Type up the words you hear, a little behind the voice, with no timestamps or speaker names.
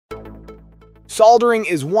Soldering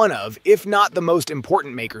is one of, if not the most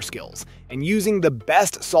important maker skills, and using the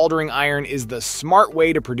best soldering iron is the smart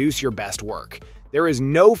way to produce your best work. There is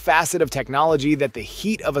no facet of technology that the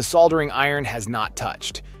heat of a soldering iron has not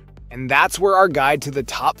touched. And that's where our guide to the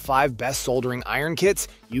top 5 best soldering iron kits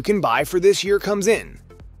you can buy for this year comes in.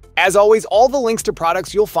 As always, all the links to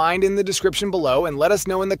products you'll find in the description below, and let us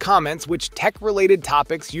know in the comments which tech-related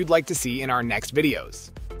topics you'd like to see in our next videos.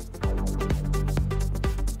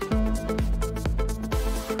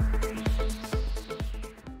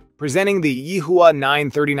 Presenting the Yihua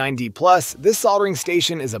 939D Plus, this soldering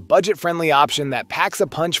station is a budget-friendly option that packs a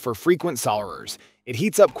punch for frequent solderers. It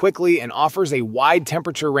heats up quickly and offers a wide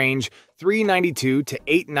temperature range, 392 to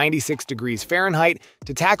 896 degrees Fahrenheit,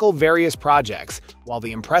 to tackle various projects, while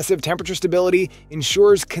the impressive temperature stability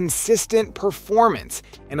ensures consistent performance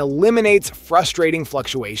and eliminates frustrating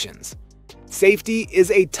fluctuations. Safety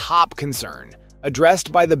is a top concern,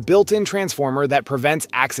 addressed by the built-in transformer that prevents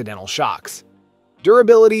accidental shocks.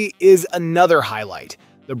 Durability is another highlight.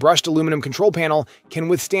 The brushed aluminum control panel can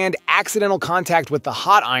withstand accidental contact with the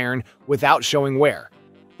hot iron without showing wear.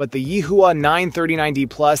 But the Yihua 939D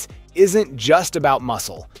Plus isn't just about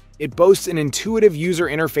muscle. It boasts an intuitive user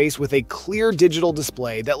interface with a clear digital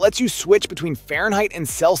display that lets you switch between Fahrenheit and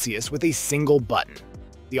Celsius with a single button.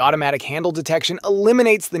 The automatic handle detection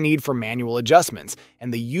eliminates the need for manual adjustments,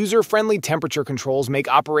 and the user-friendly temperature controls make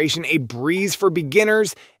operation a breeze for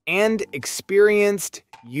beginners and experienced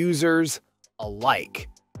users alike.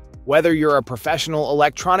 Whether you're a professional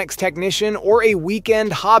electronics technician or a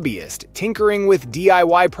weekend hobbyist tinkering with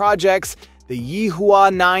DIY projects, the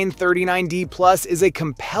Yihua 939D Plus is a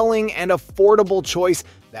compelling and affordable choice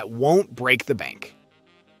that won't break the bank.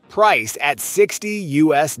 Priced at $60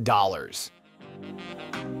 US.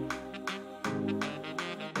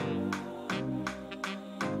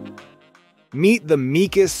 Meet the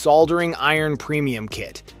Meakest Soldering Iron Premium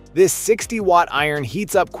Kit. This 60-watt iron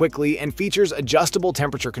heats up quickly and features adjustable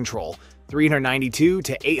temperature control, 392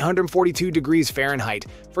 to 842 degrees Fahrenheit,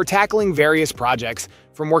 for tackling various projects,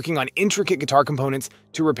 from working on intricate guitar components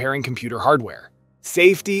to repairing computer hardware.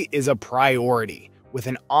 Safety is a priority, with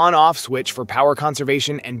an on-off switch for power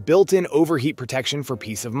conservation and built-in overheat protection for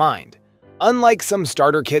peace of mind. Unlike some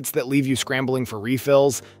starter kits that leave you scrambling for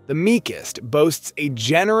refills, the Meakest boasts a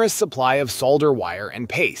generous supply of solder wire and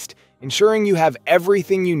paste, ensuring you have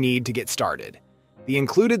everything you need to get started. The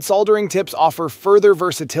included soldering tips offer further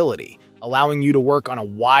versatility, allowing you to work on a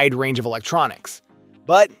wide range of electronics.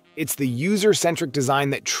 But it's the user-centric design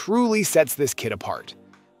that truly sets this kit apart.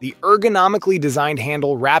 The ergonomically designed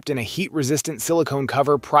handle wrapped in a heat-resistant silicone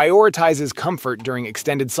cover prioritizes comfort during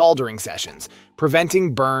extended soldering sessions,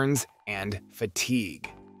 preventing burns and fatigue.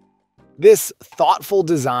 This thoughtful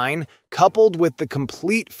design, coupled with the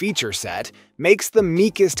complete feature set, makes the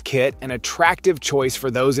Meakest kit an attractive choice for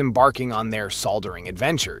those embarking on their soldering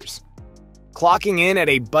adventures. Clocking in at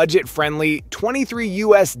a budget-friendly $23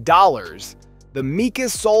 US, the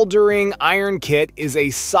Meakest Soldering Iron Kit is a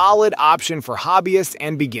solid option for hobbyists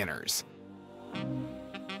and beginners.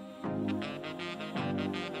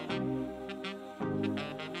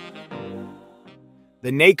 The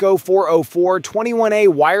Neiko 404 21A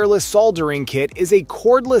Wireless Soldering Kit is a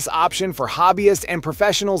cordless option for hobbyists and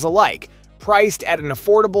professionals alike, priced at an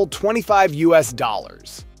affordable $25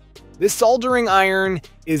 US. This soldering iron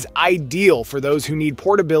is ideal for those who need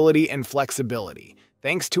portability and flexibility,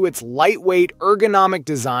 thanks to its lightweight, ergonomic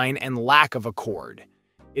design and lack of a cord.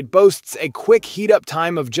 It boasts a quick heat-up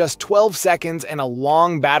time of just 12 seconds and a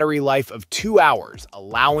long battery life of 2 hours,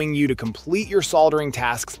 allowing you to complete your soldering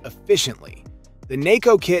tasks efficiently. The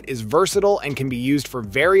Neiko kit is versatile and can be used for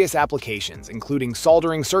various applications, including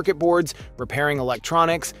soldering circuit boards, repairing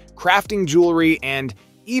electronics, crafting jewelry, and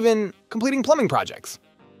even completing plumbing projects.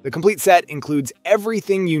 The complete set includes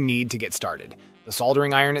everything you need to get started: the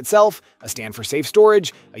soldering iron itself, a stand for safe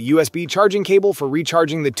storage, a USB charging cable for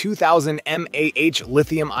recharging the 2000 mAh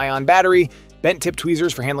lithium-ion battery, bent tip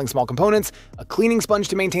tweezers for handling small components, a cleaning sponge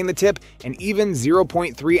to maintain the tip, and even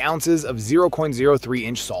 0.3 ounces of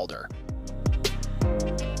 0.03-inch solder.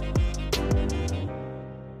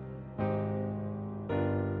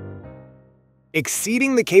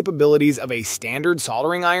 Exceeding the capabilities of a standard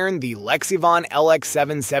soldering iron, the LEXIVON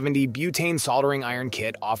LX770 Butane Soldering Iron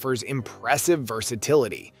Kit offers impressive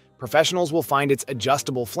versatility. Professionals will find its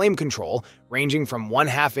adjustable flame control, ranging from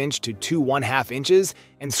 1/2 inch to 2 1/2 inches,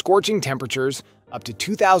 and scorching temperatures up to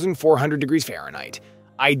 2,400 degrees Fahrenheit,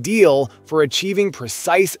 ideal for achieving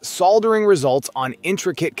precise soldering results on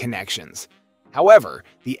intricate connections. However,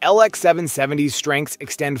 the LX770's strengths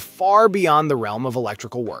extend far beyond the realm of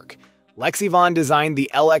electrical work. LEXIVON designed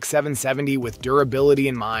the LX770 with durability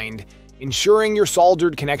in mind, ensuring your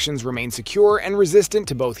soldered connections remain secure and resistant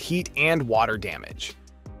to both heat and water damage.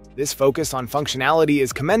 This focus on functionality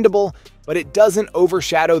is commendable, but it doesn't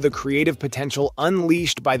overshadow the creative potential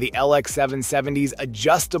unleashed by the LX770's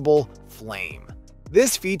adjustable flame.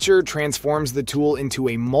 This feature transforms the tool into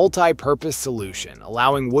a multi-purpose solution,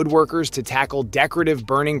 allowing woodworkers to tackle decorative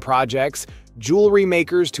burning projects, jewelry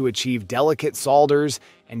makers to achieve delicate solders,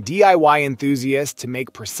 and DIY enthusiasts to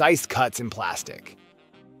make precise cuts in plastic.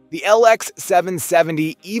 The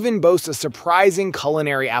LX770 even boasts a surprising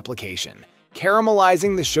culinary application,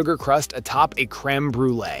 caramelizing the sugar crust atop a creme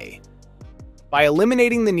brulee. By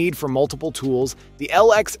eliminating the need for multiple tools, the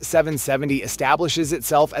LX770 establishes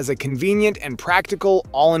itself as a convenient and practical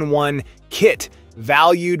all-in-one kit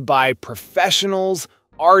valued by professionals,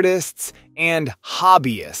 artists, and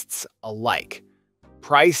hobbyists alike,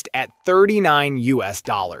 priced at $39 US.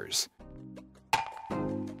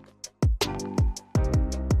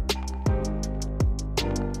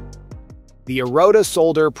 The IRODA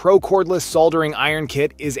SOLDERPRO cordless soldering iron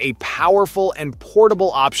kit is a powerful and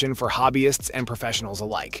portable option for hobbyists and professionals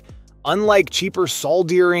alike. Unlike cheaper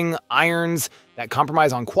soldering irons that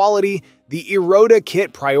compromise on quality, the IRODA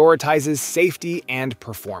kit prioritizes safety and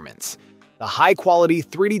performance. The high-quality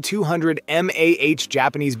 3200 mAh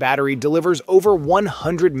Japanese battery delivers over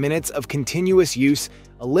 100 minutes of continuous use,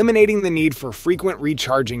 eliminating the need for frequent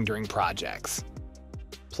recharging during projects.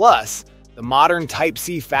 Plus, the modern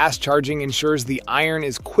Type-C fast charging ensures the iron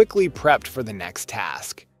is quickly prepped for the next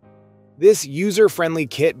task. This user-friendly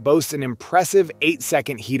kit boasts an impressive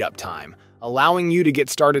 8-second heat-up time, allowing you to get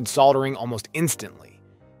started soldering almost instantly.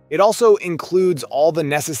 It also includes all the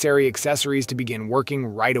necessary accessories to begin working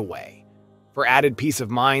right away. For added peace of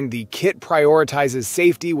mind, the kit prioritizes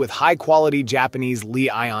safety with high-quality Japanese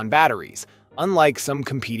Li-ion batteries, unlike some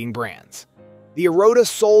competing brands. The IRODA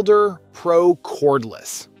SOLDERPRO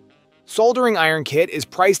cordless soldering iron kit is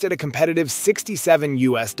priced at a competitive $67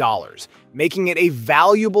 US, making it a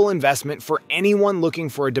valuable investment for anyone looking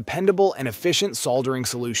for a dependable and efficient soldering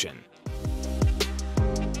solution.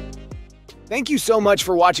 Thank you so much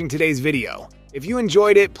for watching today's video. If you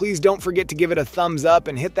enjoyed it, please don't forget to give it a thumbs up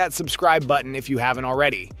and hit that subscribe button if you haven't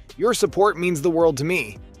already. Your support means the world to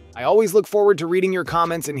me. I always look forward to reading your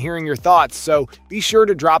comments and hearing your thoughts, so be sure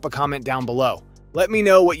to drop a comment down below. Let me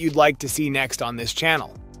know what you'd like to see next on this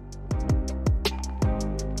channel.